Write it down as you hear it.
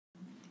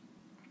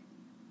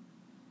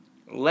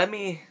let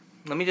me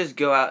just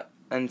go out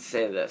and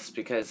say this,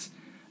 because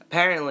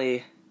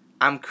apparently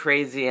I'm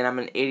crazy and I'm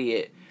an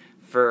idiot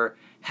for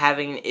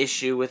having an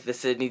issue with the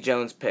Sidney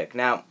Jones pick.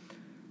 Now,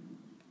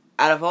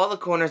 out of all the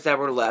corners that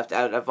were left,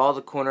 out of all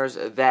the corners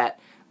that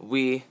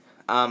we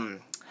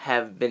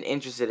have been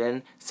interested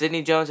in,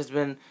 Sidney Jones has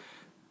been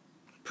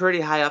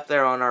pretty high up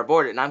there on our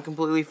board, and I'm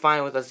completely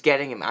fine with us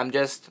getting him. I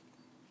just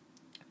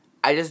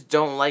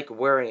don't like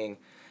worrying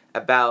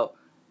about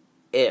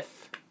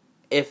if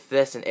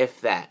this and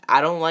if that.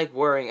 I don't like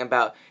worrying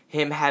about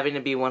him having to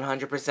be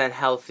 100%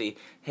 healthy,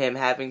 him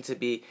having to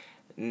be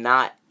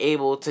not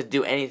able to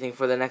do anything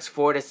for the next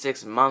 4 to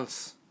 6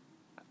 months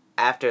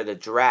after the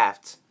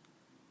draft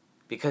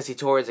because he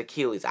tore his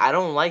Achilles. I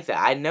don't like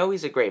that. I know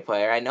he's a great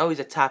player. I know he's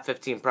a top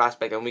 15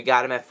 prospect, and we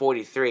got him at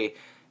 43.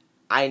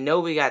 I know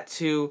we got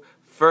 2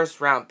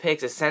 first-round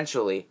picks,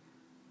 essentially.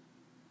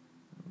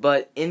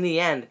 But in the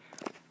end,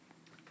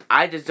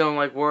 I just don't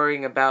like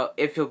worrying about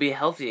if he'll be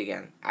healthy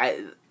again.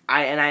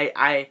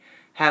 I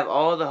have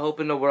all the hope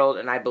in the world,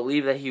 and I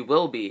believe that he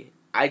will be.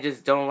 I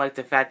just don't like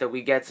the fact that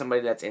we get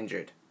somebody that's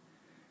injured.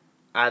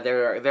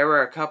 There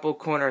were a couple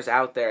corners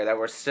out there that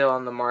were still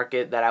on the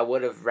market that I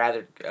would have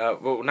rather,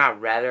 well, not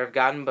rather have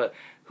gotten, but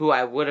who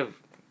I would have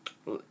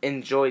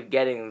enjoyed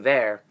getting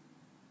there.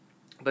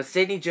 But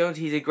Sidney Jones,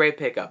 he's a great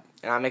pickup,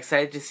 and I'm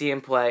excited to see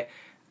him play.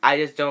 I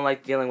just don't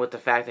like dealing with the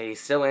fact that he's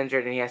still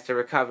injured and he has to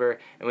recover,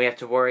 and we have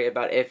to worry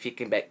about if he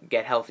can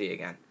get healthy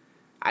again.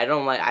 I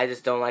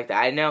just don't like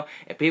that. I know,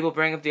 and people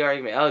bring up the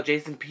argument, oh,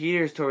 Jason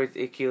Peters tore his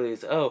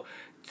Achilles, oh,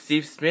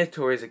 Steve Smith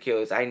tore his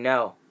Achilles. I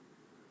know.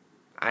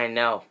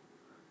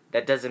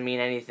 That doesn't mean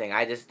anything.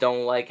 I just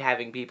don't like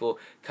having people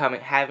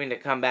having to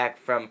come back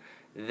from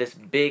this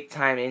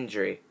big-time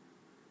injury.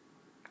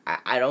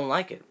 I don't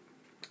like it.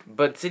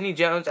 But Sidney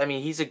Jones, I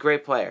mean, he's a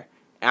great player,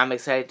 and I'm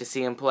excited to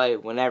see him play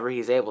whenever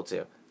he's able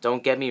to.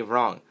 Don't get me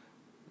wrong.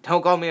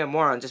 Don't call me a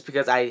moron just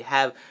because I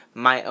have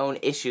my own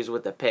issues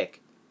with the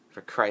pick.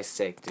 For Christ's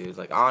sake, dude.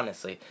 Like,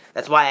 honestly.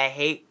 That's why I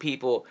hate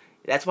people.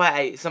 That's why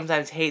I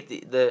sometimes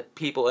hate the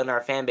people in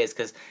our fan base,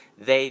 because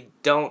they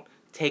don't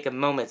take a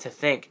moment to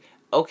think,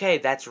 okay,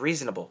 that's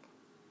reasonable.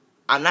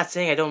 I'm not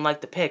saying I don't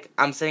like the pick.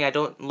 I'm saying I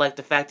don't like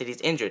the fact that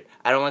he's injured.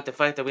 I don't like the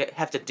fact that we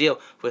have to deal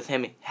with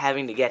him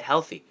having to get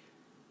healthy.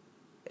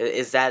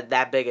 Is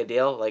that big a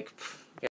deal? Like,